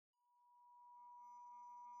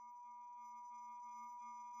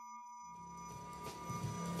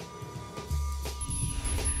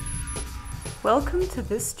Welcome to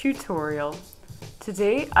this tutorial.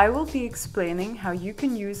 Today I will be explaining how you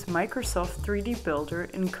can use Microsoft 3D Builder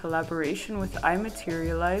in collaboration with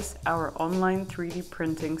i.materialise, our online 3D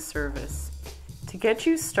printing service. To get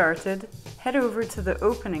you started, head over to the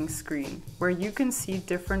opening screen where you can see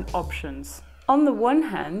different options. On the one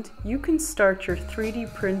hand, you can start your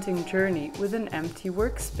 3D printing journey with an empty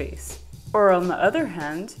workspace. Or on the other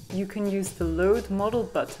hand, you can use the Load Model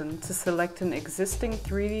button to select an existing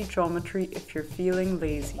 3D geometry if you're feeling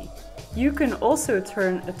lazy. You can also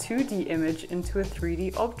turn a 2D image into a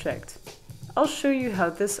 3D object. I'll show you how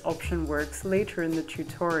this option works later in the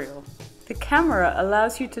tutorial. The camera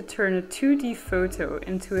allows you to turn a 2D photo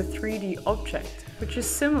into a 3D object, which is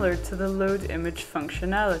similar to the Load Image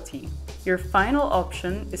functionality. Your final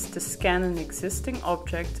option is to scan an existing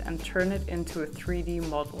object and turn it into a 3D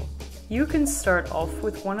model. You can start off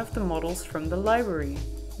with one of the models from the library.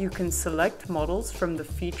 You can select models from the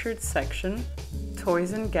Featured section,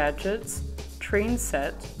 Toys and Gadgets, Train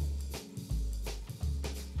Set,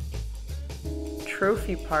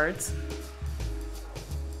 Trophy Parts,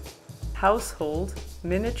 Household,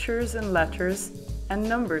 Miniatures and Letters, and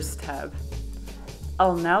Numbers tab.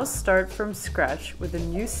 I'll now start from scratch with a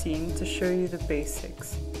new scene to show you the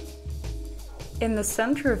basics. In the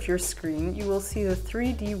center of your screen, you will see the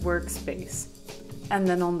 3D workspace. And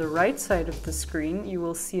then on the right side of the screen, you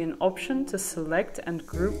will see an option to select and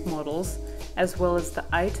group models, as well as the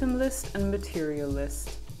item list and material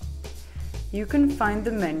list. You can find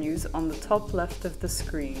the menus on the top left of the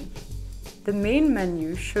screen. The main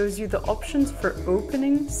menu shows you the options for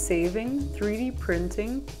opening, saving, 3D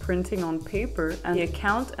printing, printing on paper, and the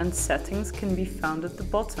account and settings can be found at the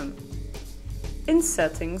bottom. In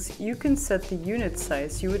settings, you can set the unit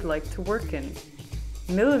size you would like to work in.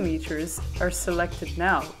 Millimeters are selected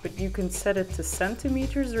now, but you can set it to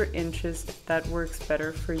centimeters or inches if that works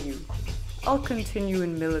better for you. I'll continue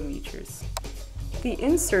in millimeters. The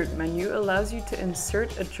Insert menu allows you to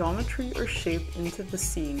insert a geometry or shape into the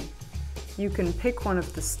scene. You can pick one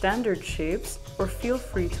of the standard shapes, or feel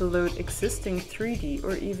free to load existing 3D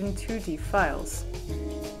or even 2D files.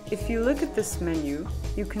 If you look at this menu,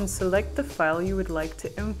 you can select the file you would like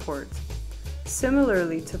to import.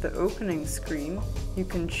 Similarly to the opening screen, you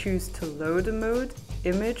can choose to load a mode,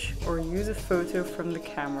 image, or use a photo from the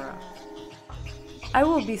camera. I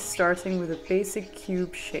will be starting with a basic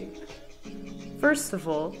cube shape. First of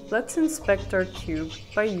all, let's inspect our cube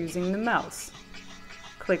by using the mouse.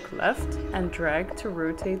 Click left and drag to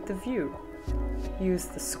rotate the view. Use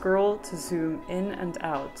the scroll to zoom in and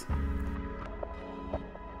out.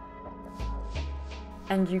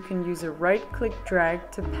 And you can use a right-click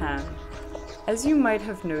drag to pan. As you might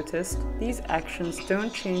have noticed, these actions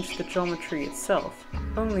don't change the geometry itself,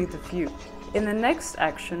 only the view. In the next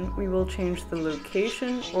action, we will change the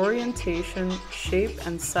location, orientation, shape,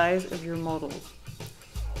 and size of your model.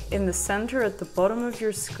 In the center at the bottom of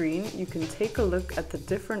your screen, you can take a look at the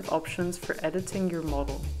different options for editing your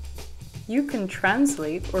model. You can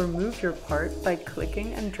translate or move your part by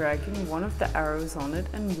clicking and dragging one of the arrows on it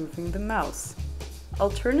and moving the mouse.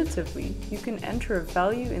 Alternatively, you can enter a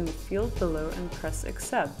value in the field below and press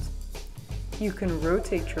Accept. You can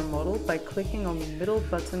rotate your model by clicking on the middle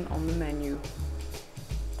button on the menu.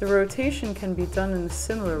 The rotation can be done in a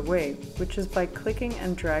similar way, which is by clicking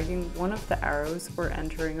and dragging one of the arrows or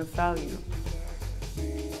entering a value.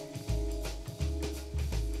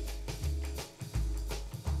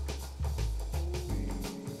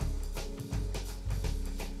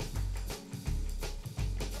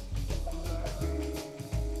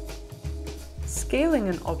 Scaling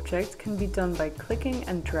an object can be done by clicking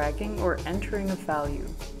and dragging or entering a value.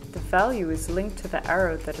 The value is linked to the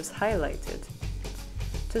arrow that is highlighted.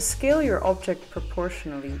 To scale your object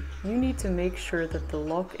proportionally, you need to make sure that the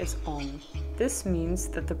lock is on. This means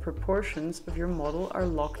that the proportions of your model are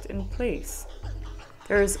locked in place.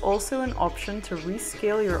 There is also an option to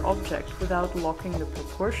rescale your object without locking the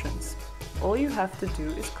proportions. All you have to do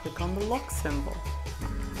is click on the lock symbol.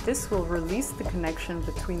 This will release the connection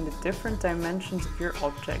between the different dimensions of your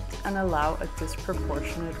object and allow a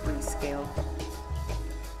disproportionate rescale.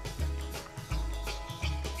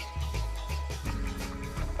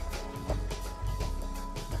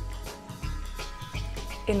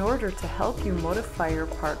 In order to help you modify your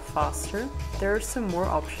part faster, there are some more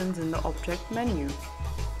options in the Object menu.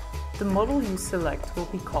 The model you select will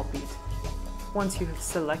be copied. Once you have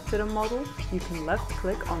selected a model, you can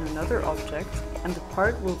left-click on another object and the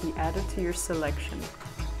part will be added to your selection.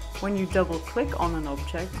 When you double-click on an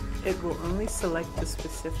object, it will only select the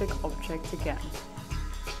specific object again.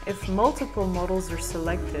 If multiple models are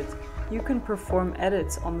selected, you can perform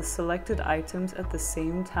edits on the selected items at the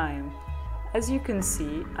same time. As you can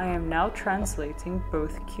see, I am now translating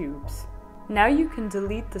both cubes. Now you can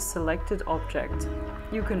delete the selected object.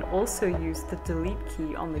 You can also use the delete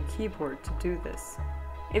key on the keyboard to do this.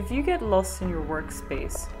 If you get lost in your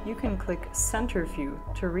workspace, you can click Center View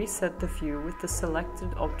to reset the view with the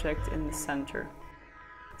selected object in the center.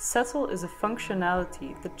 Settle is a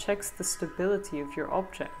functionality that checks the stability of your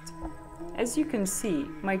object. As you can see,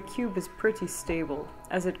 my cube is pretty stable,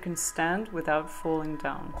 as it can stand without falling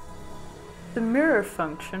down. The mirror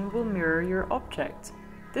function will mirror your object.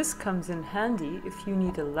 This comes in handy if you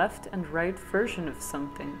need a left and right version of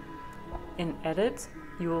something. In Edit,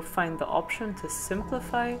 you will find the option to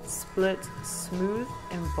simplify, split, smooth,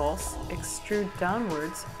 emboss, extrude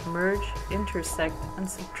downwards, merge, intersect, and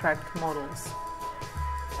subtract models.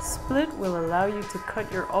 Split will allow you to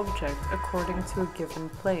cut your object according to a given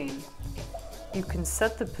plane. You can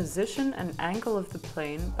set the position and angle of the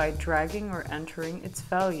plane by dragging or entering its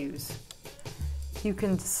values. You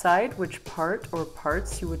can decide which part or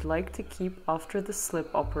parts you would like to keep after the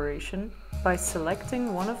slip operation by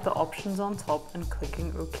selecting one of the options on top and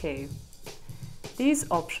clicking OK. These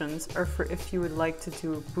options are for if you would like to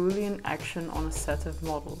do a Boolean action on a set of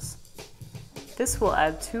models. This will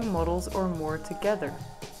add two models or more together.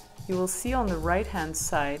 You will see on the right-hand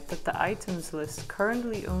side that the items list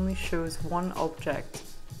currently only shows one object.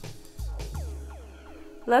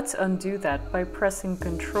 Let's undo that by pressing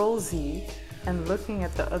Ctrl Z and looking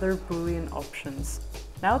at the other Boolean options.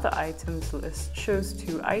 Now the items list shows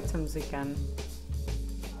two items again.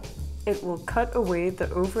 It will cut away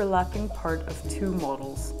the overlapping part of two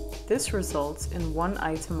models. This results in one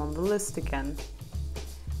item on the list again.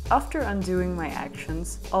 After undoing my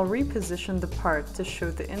actions, I'll reposition the part to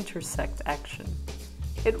show the intersect action.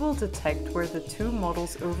 It will detect where the two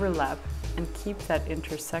models overlap and keep that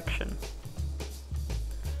intersection.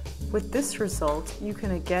 With this result, you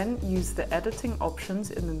can again use the editing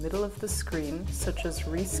options in the middle of the screen, such as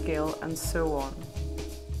rescale and so on.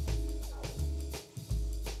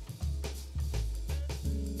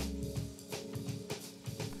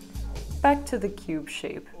 Back to the cube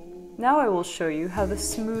shape. Now I will show you how the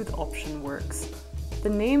smooth option works. The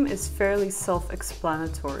name is fairly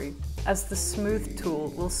self-explanatory, as the smooth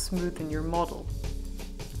tool will smoothen your model.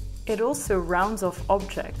 It also rounds off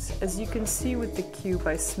objects, as you can see with the cube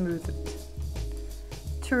I smoothed.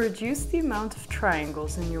 To reduce the amount of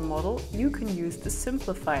triangles in your model, you can use the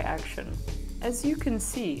simplify action. As you can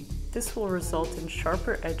see, this will result in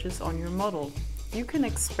sharper edges on your model. You can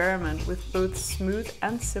experiment with both smooth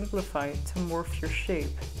and simplify to morph your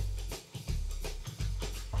shape.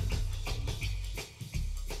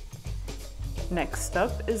 Next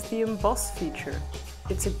up is the emboss feature.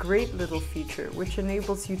 It's a great little feature which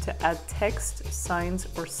enables you to add text, signs,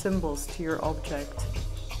 or symbols to your object.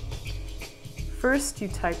 First, you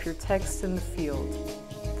type your text in the field.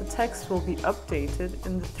 The text will be updated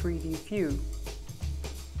in the 3D view.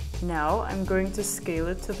 Now I'm going to scale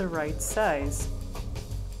it to the right size.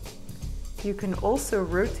 You can also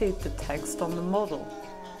rotate the text on the model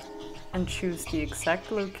and choose the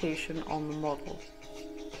exact location on the model.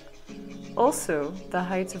 Also, the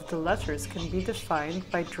height of the letters can be defined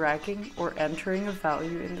by dragging or entering a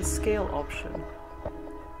value in the scale option.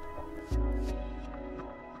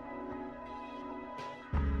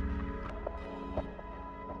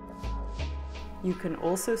 You can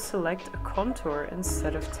also select a contour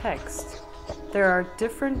instead of text. There are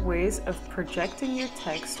different ways of projecting your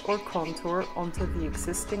text or contour onto the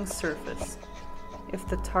existing surface. If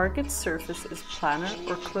the target surface is planar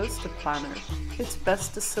or close to planar, it's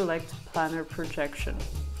best to select planar projection.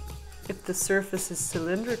 If the surface is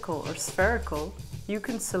cylindrical or spherical, you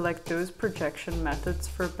can select those projection methods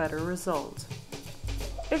for a better result.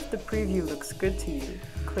 If the preview looks good to you,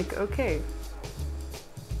 click OK.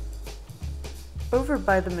 Over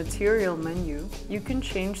by the Material menu, you can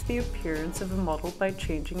change the appearance of a model by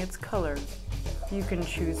changing its color. You can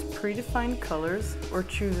choose predefined colors or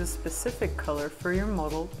choose a specific color for your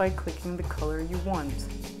model by clicking the color you want.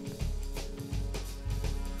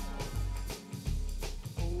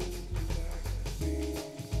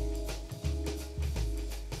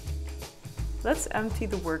 Let's empty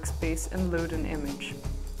the workspace and load an image.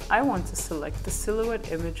 I want to select the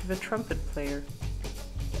silhouette image of a trumpet player.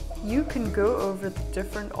 You can go over the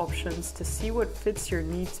different options to see what fits your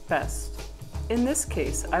needs best. In this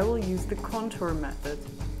case, I will use the contour method.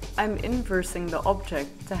 I'm inversing the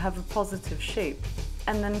object to have a positive shape,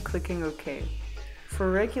 and then clicking OK.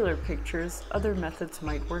 For regular pictures, other methods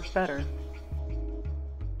might work better.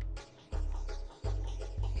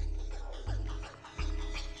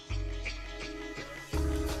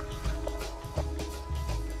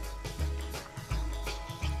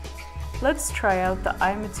 Let's try out the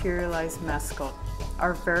i.materialise mascot,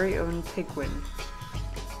 our very own penguin.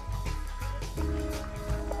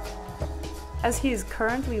 As he is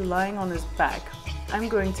currently lying on his back, I'm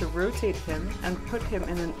going to rotate him and put him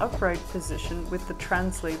in an upright position with the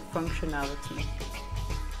translate functionality.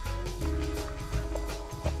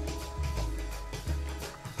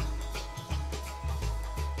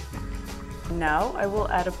 Now I will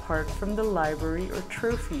add a part from the library or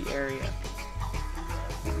trophy area.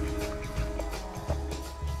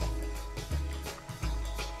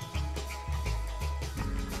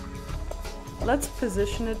 Let's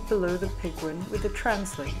position it below the penguin with a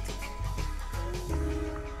translate.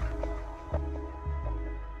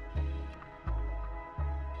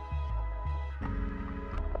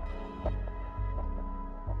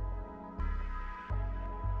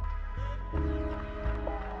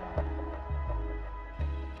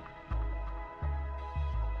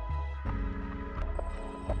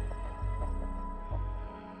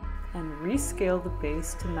 And rescale the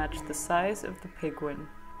base to match the size of the penguin.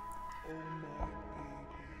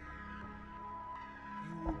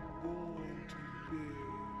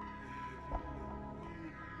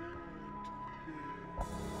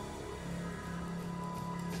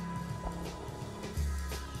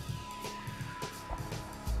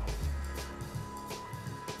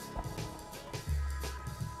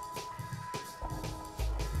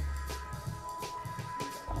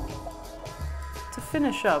 To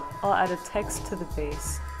finish up, I'll add a text to the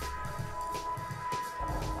base.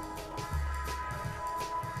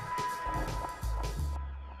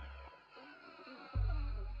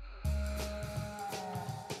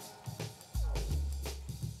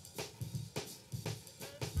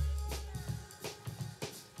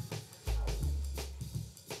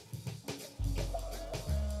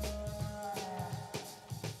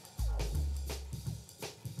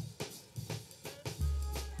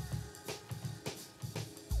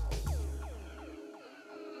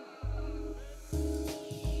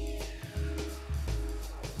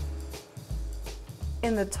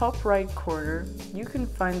 In the top right corner, you can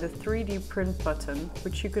find the 3D print button,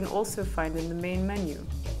 which you can also find in the main menu.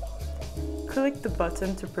 Click the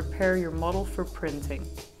button to prepare your model for printing.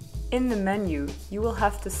 In the menu, you will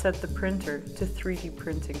have to set the printer to 3D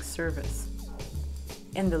printing service.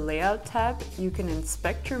 In the Layout tab, you can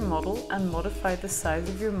inspect your model and modify the size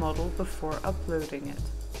of your model before uploading it.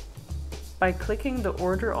 By clicking the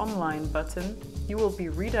Order Online button, you will be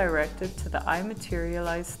redirected to the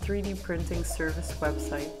i.materialise 3D printing service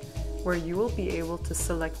website, where you will be able to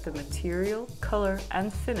select the material, color,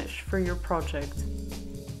 and finish for your project.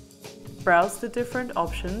 Browse the different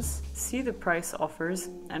options, see the price offers,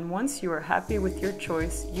 and once you are happy with your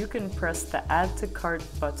choice, you can press the Add to Cart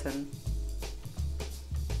button.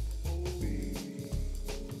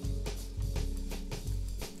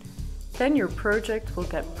 Then your project will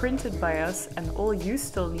get printed by us, and all you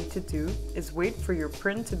still need to do is wait for your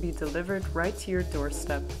print to be delivered right to your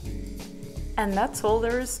doorstep. And that's all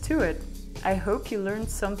there is to it. I hope you learned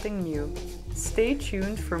something new. Stay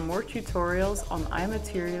tuned for more tutorials on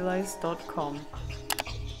i.materialise.com.